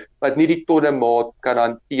spoorweë wat nie die tonnemaat kan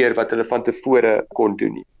hanteer wat hulle van tevore kon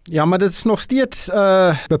doen nie. Ja, maar dit is nog steeds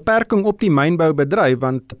beperking op die mynboubedryf,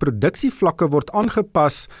 want produksievlakke word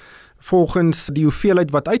aangepas volgens die hoeveelheid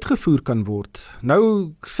wat uitgevoer kan word.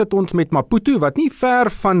 Nou sit ons met Maputo, wat nie ver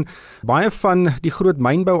van baie van die groot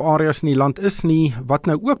mynbouareas in die land is nie, wat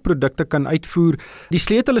nou ook produkte kan uitvoer. Die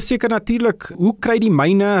sleutel is seker natuurlik, hoe kry die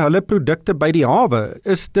myne hulle produkte by die hawe?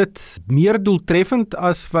 Is dit meer doeltreffend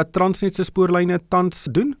as wat Transnet se spoorlyne tans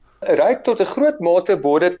doen? Ryk tot 'n groot mate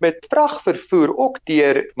word dit met vragvervoer ook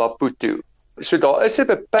deur Maputo. So daar is 'n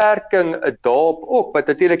beperking daarop ook, want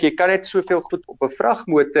natuurlik jy kan net soveel goed op 'n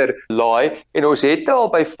vragmotor laai, en ons het al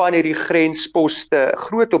by van hierdie grensposte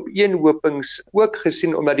groot opeenhopings ook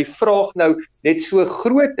gesien, omdat die vraag nou net so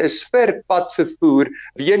groot is vir padvervoer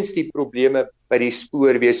weens die probleme by die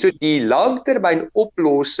spoorweë. So die langtermyn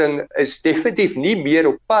oplossing is definitief nie meer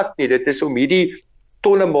op pad nie, dit is om hierdie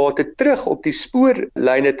tonnemate terug op die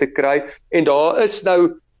spoorlyne te kry, en daar is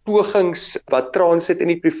nou pogings wat Transnet in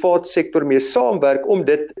die privaat sektor mee saamwerk om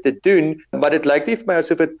dit te doen, maar dit lyk nie vir my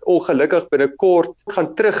asof dit ongelukkig binnekort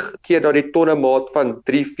gaan terugkeer na die tonnemaat van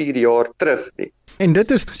 3-4 jaar terug nie. En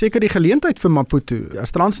dit is seker die geleentheid vir Maputo.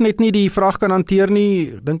 As Transnet nie die vraag kan hanteer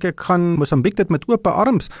nie, dink ek gaan Mosambiek dit met oop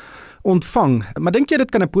arms ontvang. Maar dink jy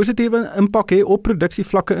dit kan 'n positiewe impak hê op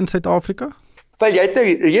produksievlakke in Suid-Afrika? Wel, jy het nou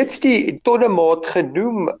reeds die tonnemaat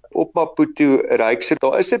genoem op Maputo, Ryk, so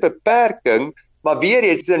daar is 'n beperking, maar weer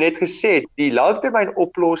eens, so net gesê, die langtermyn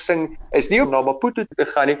oplossing is nie om na Maputo te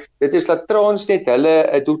gaan nie, dit is dat Transnet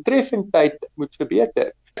hulle doeltreffendheid moet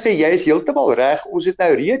verbeter. Sê jy is heeltemal reg, ons het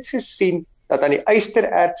nou reeds gesien dat aan die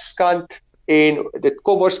ysterertskant en dit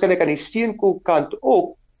kom waarskynlik aan die steenkoolkant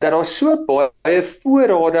ook, dat daar so baie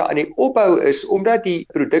voorrade aan die opbou is, omdat die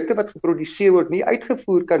produkte wat geproduseer word nie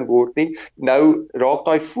uitgevoer kan word nie. Nou raak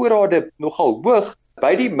daai voorrade nogal hoog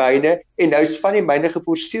by die myne, en nou is van die myne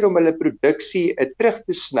geforseer om hulle produksie terug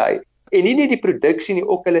te sny. En nie net die produksie nie,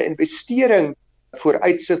 ook hulle investering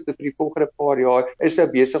vooruitsigte vir die volgende paar jaar is nou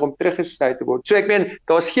besig om teruggesny te word. So ek meen,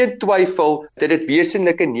 daar's geen twyfel dat dit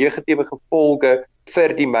wesenlike negatiewe gevolge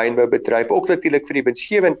vir die mynboubedryf, ook natuurlik vir die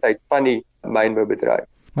winsgewendheid van die mynboubedryf.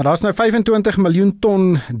 Maar daar's nou 25 miljoen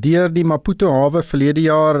ton deur die Maputo hawe verlede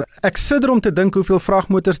jaar. Ek sidder om te dink hoeveel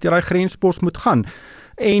vragmotors deur daai grenspos moet gaan.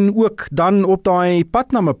 En ook dan op daai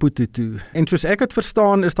pad na Maputo toe. En soos ek het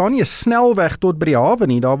verstaan, is daar nie 'n snelweg tot by die hawe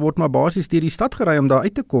nie. Daar word maar basies deur die stad gery om daar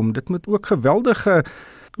uit te kom. Dit moet ook geweldige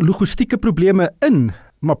logistieke probleme in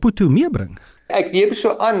Maputo meebring. Ek neem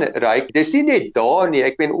so aan, Ryk, dis nie net daar nie,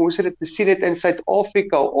 ek meen ons het dit gesien het in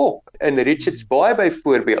Suid-Afrika ook, in Richards Bay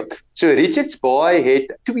byvoorbeeld. So Richards Bay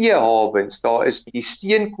het 2 hawens, daar is die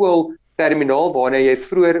steenkool terminaal waarna jy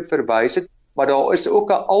vroeër verwys het, maar daar is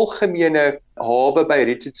ook 'n algemene hawe by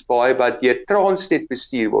Richards Bay wat deur Transnet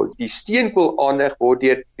bestuur word. Die steenkoolaanleg word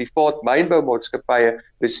deur privaat mynboumaatskappye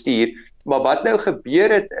bestuur, maar wat nou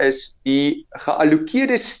gebeur het is die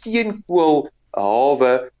geallokeerde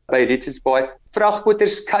steenkoolhawe by Richards Bay,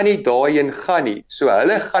 vragmotors kan nie daarheen gaan nie. So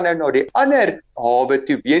hulle gaan nou na die ander hawe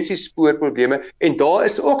toe weens die spoorprobleme, en daar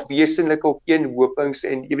is ook wesenlike opeenhopings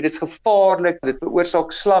en jy weet dit is gevaarlik, dit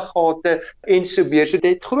veroorsaak slaggate en so meer. So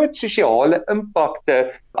dit het groot sosiale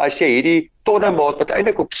impakte as jy hierdie tonnemaat wat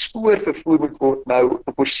eintlik op spoor vervoer moet word nou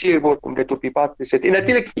geforseer word om dit op die pad te sit. En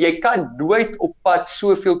natuurlik, jy kan nooit op pad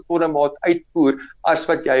soveel tonnemaat uitvoer as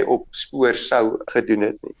wat jy op spoor sou gedoen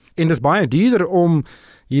het nie. En dis baie duurder om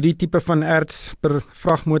hierdie tipe van erts per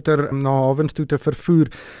vragmotor na hawens toe te vervoer.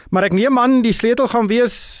 Maar ek neem aan die sleutel gaan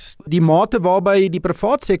wees die mate waarby die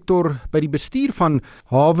privaat sektor by die bestuur van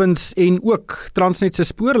hawens en ook Transnet se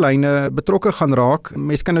spoorlyne betrokke gaan raak.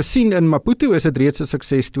 Mens kan nou sien in Maputo is dit reeds 'n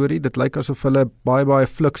suksesstorie. Dit lyk asof hulle baie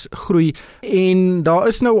fliks groei en daar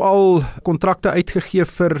is nou al kontrakte uitgegee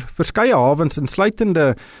vir verskeie hawens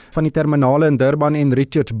insluitende van die terminale in Durban en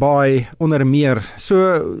Richards Bay onder meer. So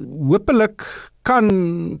hopelik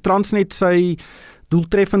kan Transnet sy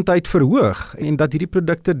doeltreffendheid verhoog en dat hierdie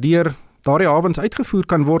produkte deur daardie hawens uitgevoer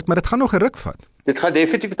kan word, maar dit gaan nog 'n ruk vat. Dit gaan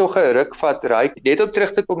definitief nog 'n ruk vat, Ryk. Net om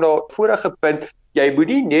terug te kom na vorige punt, jy moet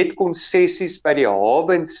nie net konsessies by die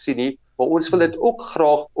hawens sien nie, maar ons wil dit ook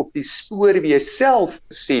graag op die spoorweë self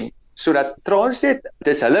sien, sodat Transnet,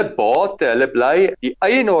 dis hulle bate, hulle bly die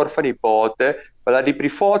eienaar van die bate, maar dat die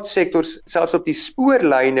privaat sektor selfs op die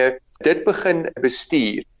spoorlyne dit begin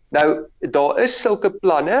bestuur. Nou, daar is sulke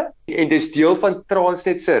planne en dis deel van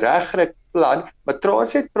Transnet se regrykplan, maar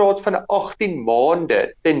Transnet praat van 'n 18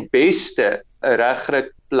 maande ten beste 'n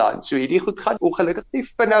regrykplan. So hierdie goed gaan ongelukkig nie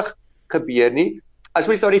vinnig gebeur nie. As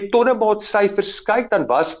mens na die tonnemaat syfers kyk, dan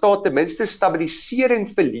was daar ten minste stabilisering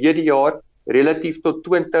verlede jaar relatief tot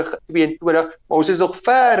 2022, maar ons is nog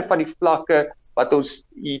ver van die vlakke wat ons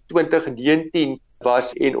in 2019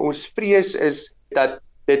 was en ons vrees is dat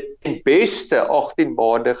dit ten beste 18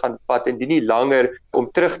 maande gaan vat en nie langer om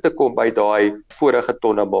terug te kom by daai vorige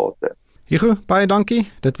tonnemate. Hugo, baie dankie.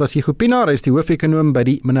 Dit was Hugo Pinaar, hy is die hoofekonoom by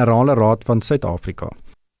die Minerale Raad van Suid-Afrika.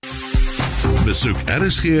 Besoek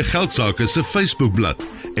RSG Geldsake se Facebookblad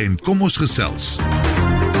en kom ons gesels.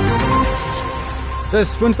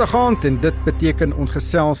 Dis Woensdag aand en dit beteken ons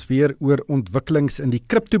gesels weer oor ontwikkelings in die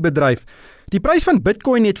kriptobedryf. Die prys van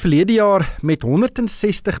Bitcoin het verlede jaar met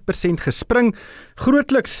 160% gespring,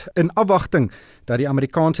 grootliks in afwagting dat die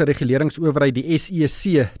Amerikaanse reguleringsowerheid die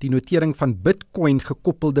SEC die notering van Bitcoin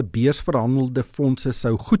gekoppelde beursverhandelde fondse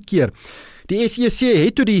sou goedkeur. Die SEC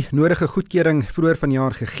het toe die nodige goedkeuring vroeër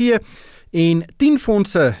vanjaar gegee en 10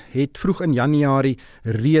 fondse het vroeg in Januarie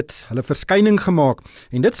reeds hulle verskyning gemaak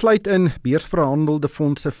en dit sluit in beursverhandelde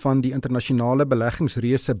fondse van die internasionale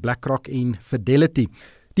beleggingsreuse BlackRock en Fidelity.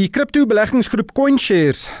 Die kripto-beleggingsgroep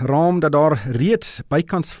CoinShares raam dat daar reeds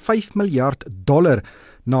bykans $5 miljard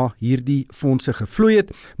na hierdie fondse gevloei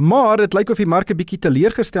het, maar dit lyk of die mark 'n bietjie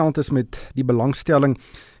teleurgesteld is met die belangstelling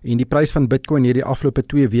en die prys van Bitcoin hierdie afgelope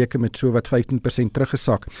 2 weke met so wat 15%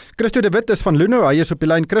 teruggesak. Christo de Wit is van Luno, hy is op die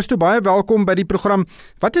lyn. Christo, baie welkom by die program.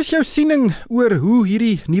 Wat is jou siening oor hoe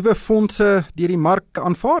hierdie nuwe fondse deur die mark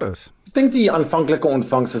aanvaar is? Ek dink die aanvanklike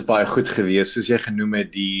ontvangs is baie goed geweest, soos jy genoem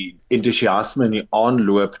het, die entoesiasme en die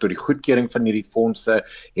aanloop tot die goedkeuring van hierdie fondse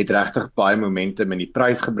het regtig baie momentum in die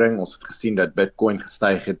prys gebring. Ons het gesien dat Bitcoin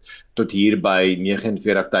gestyg het tot hier by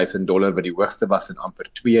 $49,000 wat die hoogste was in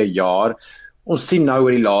amper 2 jaar. Ons sien nou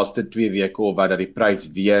oor die laaste 2 weke of wat dat die prys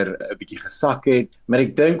weer 'n bietjie gesak het, maar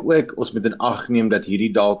ek dink ook ons moet in ag neem dat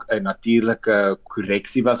hierdie dalk 'n natuurlike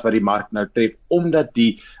korreksie was wat die mark nou tref, omdat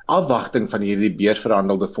die afwagting van hierdie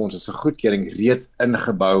beursverhandelde fondse se goedkeuring reeds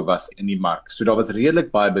ingebou was in die mark. So daar was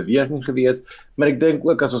redelik baie beweging geweest, maar ek dink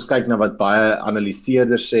ook as ons kyk na wat baie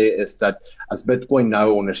analiseerders sê, is dat as Bitcoin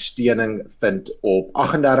nou ondersteuning vind op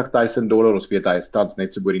 $38,000, ons weet hy is tans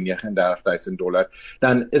net so bo die $39,000,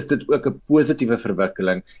 dan is dit ook 'n positiewe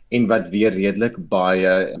verwikkeling en wat weer redelik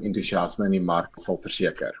baie entoesiasme in die mark sal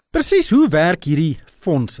verseker. Presies, hoe werk hierdie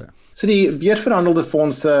fondse? So die beursverhandelde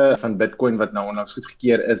fondse van Bitcoin wat nou onlangs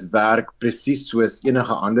goedgekeur is, werk presies soos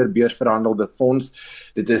enige ander beursverhandelde fonds.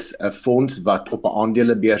 Dit is 'n fonds wat op 'n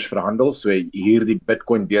aandelebeurs verhandel. So hierdie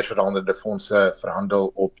Bitcoin beursverhandelde fondse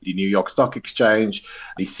verhandel op die New York Stock Exchange,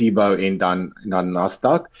 die CBOE en dan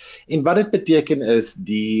Nasdaq. En wat dit beteken is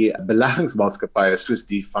die beleggingsmaatskappye soos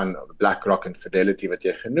die van BlackRock en Fidelity wat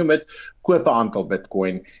jy genoem het, koop 'n aantal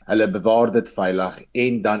Bitcoin, hulle bewaar dit veilig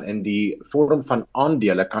en dan in die vorm van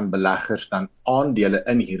aandele kan beleggers dan aandele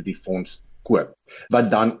in hierdie fonds koop, wat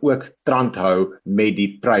dan ook trant hou met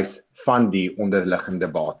die prys van die onderliggende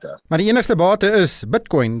bate. Maar die enigste bate is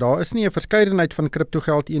Bitcoin, daar is nie 'n verskeidenheid van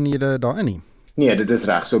kriptogeldeenhede daarin nie. Nee, dit is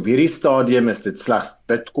reg. So op hierdie stadium is dit slegs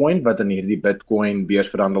Bitcoin wat in hierdie Bitcoin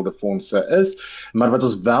beursverhandelde fondse is, maar wat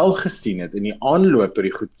ons wel gesien het in die aanloop tot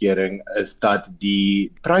die goedkeuring is dat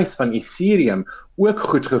die prys van Ethereum ook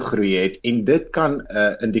goed gegroei het en dit kan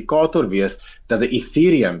 'n indikator wees dat die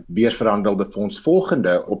Ethereum beursverhandelde fonds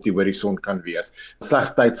volgende op die horison kan wees.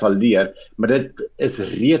 Slegs tyd sal leer, maar dit is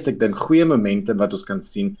reeds, ek dink, goeie momentum wat ons kan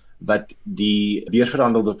sien wat die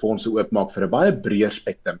beursverhandelde fondse oopmaak vir 'n baie breër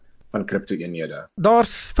spektrum van kripto-eenhede.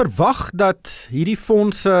 Daar's verwag dat hierdie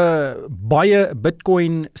fondse baie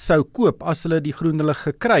Bitcoin sou koop as hulle die groen lig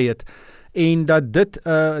gekry het en dat dit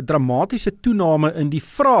 'n dramatiese toename in die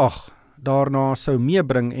vraag daarna sou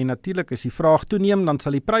meebring en natuurlik as die vraag toeneem dan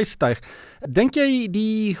sal die prys styg. Dink jy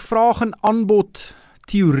die vraag en aanbod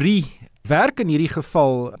teorie werk in hierdie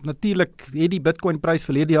geval? Natuurlik het die Bitcoin prys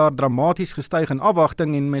verlede jaar dramaties gestyg in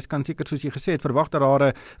afwagting en mens kan seker soos jy gesê het verwag dat daar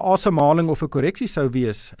 'n asemhaling of 'n korreksie sou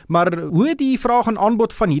wees. Maar hoe het die vraag en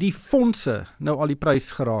aanbod van hierdie fondse nou al die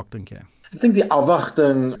prys geraak, dink jy? Ek dink die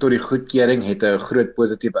afwagting tot die goedkeuring het 'n groot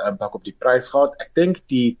positiewe impak op die prys gehad. Ek dink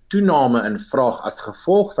die toename in vraag as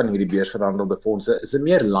gevolg van hierdie beursverhandelde fondse is 'n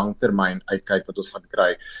meer langtermyn uitkyk wat ons gaan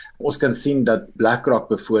kry. Ons kan sien dat BlackRock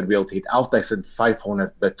byvoorbeeld het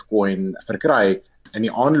 11,500 Bitcoin verkry in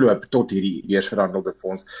die aanloop tot hierdie beursverhandelde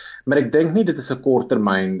fonds. Maar ek dink nie dit is 'n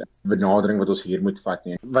korttermyn benadering wat ons hier moet vat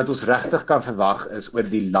nie. Wat ons regtig kan verwag is oor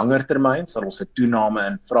die langer termyn sal ons 'n toename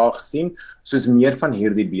in vraag sien. Soos meer van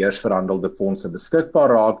hierdie beursverhandelde fondse beskikbaar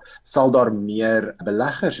raak, sal daar meer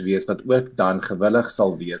beleggers wees wat ook dan gewillig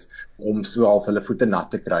sal wees om so half hulle voete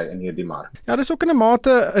nat te kry in hierdie mark. Ja, dis ook in 'n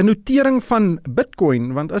mate 'n notering van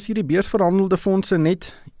Bitcoin, want as hierdie beursverhandelde fondse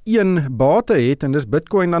net een bate het en dis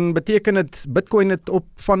Bitcoin, dan beteken dit Bitcoin het op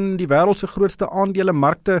van die wêreld se grootste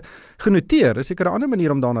aandelemarkte genoteer. Dis seker 'n ander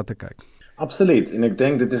manier om daarna te kyk. Absoluut, en ek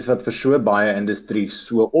dink dit is wat vir so baie industrie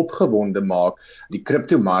so opgewonde maak. Die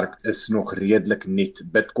kriptomark is nog redelik nuut.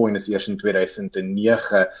 Bitcoin is eers in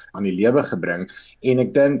 2009 aan die lewe gebring en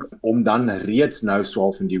ek dink om dan reeds nou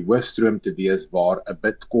swaalf in die hoofstroom te wees waar 'n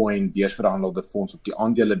Bitcoin beursverhandelde fonds op die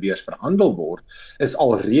aandelebeurs verhandel word, is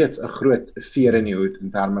alreeds 'n groot veer in die hoed in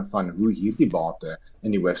terme van hoe hierdie bate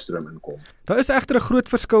in die hoofstroom inkom. Daar is egter 'n groot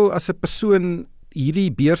verskil as 'n persoon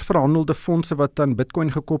hierdie beursverhandelde fondse wat dan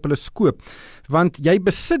Bitcoin gekoppel is koop, want jy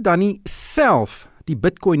besit dan nie self die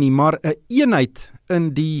Bitcoin nie, maar 'n eenheid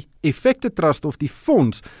in die effekte trust of die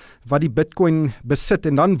fonds wat die Bitcoin besit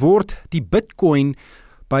en dan word die Bitcoin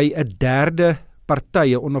by 'n derde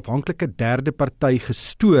party, 'n onafhanklike derde party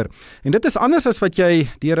gestoor. En dit is anders as wat jy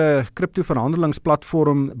deur 'n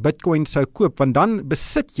kriptoverhandelingsplatform Bitcoin sou koop, want dan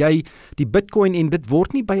besit jy die Bitcoin en dit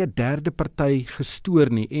word nie by 'n derde party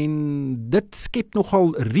gestoor nie. En dit skep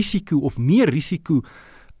nogal risiko of meer risiko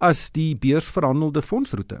as die beursverhandelde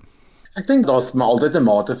fondsroete. Ek dink daar's maar altyd 'n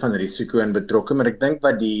mate van risiko in betrokke, maar ek dink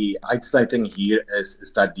wat die uitsluiting hier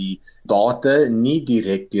is dat die bate nie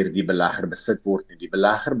direk deur die belegger besit word nie. Die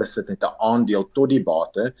belegger besit net 'n aandeel tot die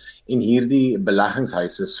bate en hierdie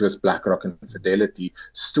beleggingshuise soos BlackRock en Fidelity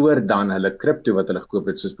stoor dan hulle kripto wat hulle gekoop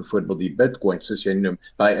het, soos byvoorbeeld die Bitcoin, soos jy noem,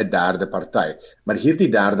 by 'n derde party. Maar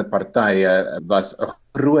hierdie derde party was 'n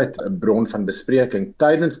groot bron van bespreking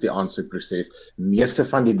tydens die aansoekproses. Meeste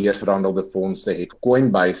van die beursverhandelde fondse het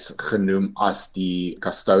Coinbase genoem as die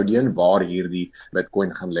custodian waar hierdie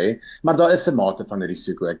Bitcoin gaan lê, maar daar is 'n mate van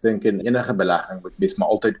risiko. Ek dink in enige belegging moet mens maar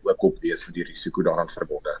altyd oop wees vir die risiko daaraan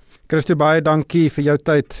verbonde. Christo, baie dankie vir jou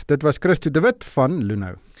tyd. Dit was Christo de Wit van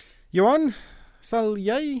Luno. Johan, sal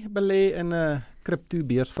jy belê in 'n kripto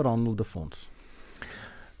beursverhandelde fonds?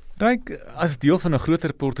 Ryk, as deel van 'n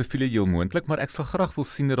groter portefeulje heel moontlik, maar ek sal graag wil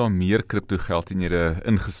sien dat daar meer kripto geldeenhede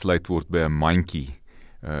ingesluit word by 'n mandjie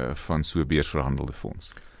van so 'n beursverhandelde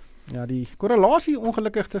fonds. Ja, die korrelasie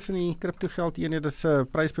ongelukkig tussen die kripto geldeenhede se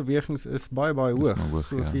prysbewegings is baie hoog.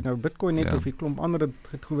 So of jy nou Bitcoin net of jy klomp ander,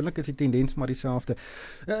 het gewoonlik is die tendens maar dieselfde.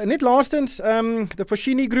 Net laastens, die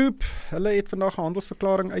Foschini Groep, hulle het vandag 'n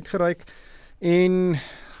handelsverklaring uitgereik en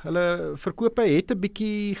hulle verkope het 'n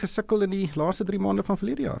bietjie gesukkel in die laaste 3 maande van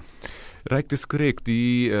verlede jaar. Ryk, dis korrek.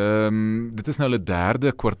 Dit is nou hulle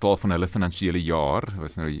derde kwartaal van hulle finansiële jaar. Dit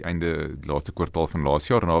was nou die laaste kwartaal van laas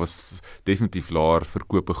jaar en daar was definitief laer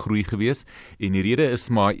verkope groei gewees. En die rede is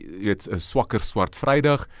maar 'n swakker swart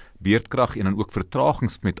Vrydag, beerdkrag en dan ook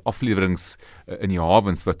vertragings met aflewerings in die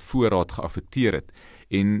hawens wat voorraad geaffekteer het.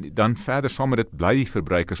 En dan verder saam met dit bly die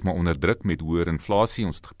verbruikers maar onder druk met hoër inflasie.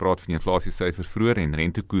 Ons het gepraat van die inflasiesyfer vroeër en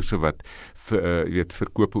rentekoerse wat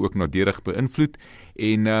verkope ook nadelig beïnvloed.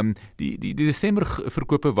 En die Desember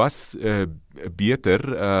verkope was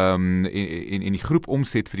beter en die groep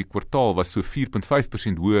omset vir die kwartaal was so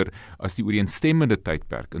 4.5% hoër as die ooreenstemmende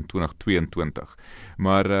tydperk in 2022.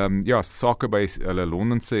 Maar sake by hulle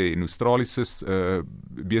Londense en Australiese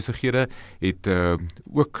besighede het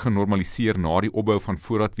ook genormaliseer na die opbou van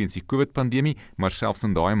voorraad weens die COVID-pandemie, maar selfs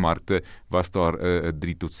in daai markte was daar 'n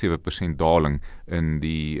 3 tot 7% daling in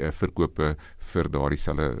die verkope vir daardie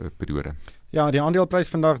selfde periode. Ja, die aandeleprys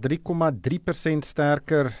vandag 3,3%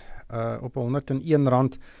 sterker op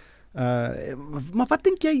R101. Maar wat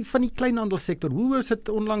dink jy van die kleinhandelssektor? Hoe is dit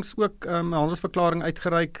onlangs ook 'n handelsverklaring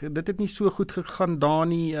uitgereik? Dit het nie so goed gegaan daar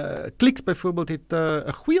nie. Clicks byvoorbeeld het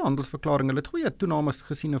 'n goeie handelsverklaring. Hulle het goeie toenames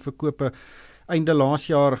gesien in verkope einde laas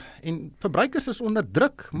jaar en verbruikers is onder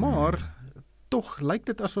druk, maar tog lyk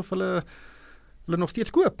dit asof hulle nog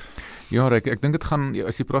steeds koop. Ja, ek dink dit gaan,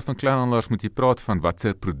 as jy praat van kleinhandelaars, moet jy praat van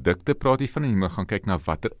watter produkte praat jy van en jy moet gaan kyk na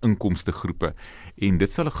watter inkomste groepe. En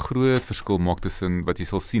dit sal 'n groot verskil maak tussen wat jy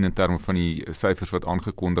sal sien in terme van die syfers wat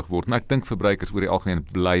aangekondig word. Maar ek dink verbruikers oor die algemeen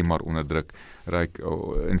bly maar onder druk.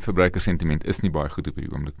 En verbruikersentiment is nie baie goed op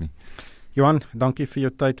hierdie oomblik nie. Johan, dankie vir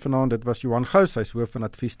jou tyd vanaand. Dit was Johan Gous, hy's hoof van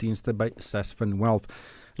adviesdienste by Sasfin Wealth.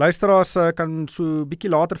 Luisteraars kan so bietjie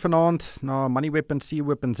later vanaand na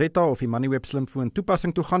moneyweb.co.za of die Moneyweb slimfoon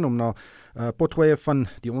toepassing toe gaan om na potgoeie van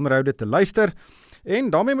die onderhoude te luister. En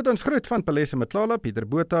daarmee moet ons groet van Palesa Matlala, Pieter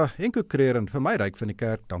Botha en Kokreer en vir my Ryk van die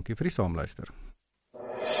Kerk. Dankie vir die saamluister.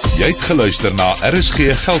 Jy het geluister na RSG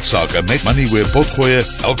Geldsake met Moneyweb potgoeie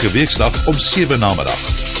elke weeksdag om 7 namiddag.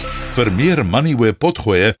 Vir meer Moneyweb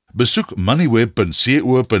potgoeie, besoek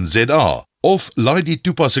moneyweb.co.za of laai die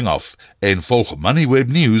toepassing af en volg Moneyweb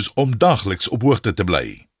News om dagliks op hoogte te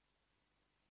bly.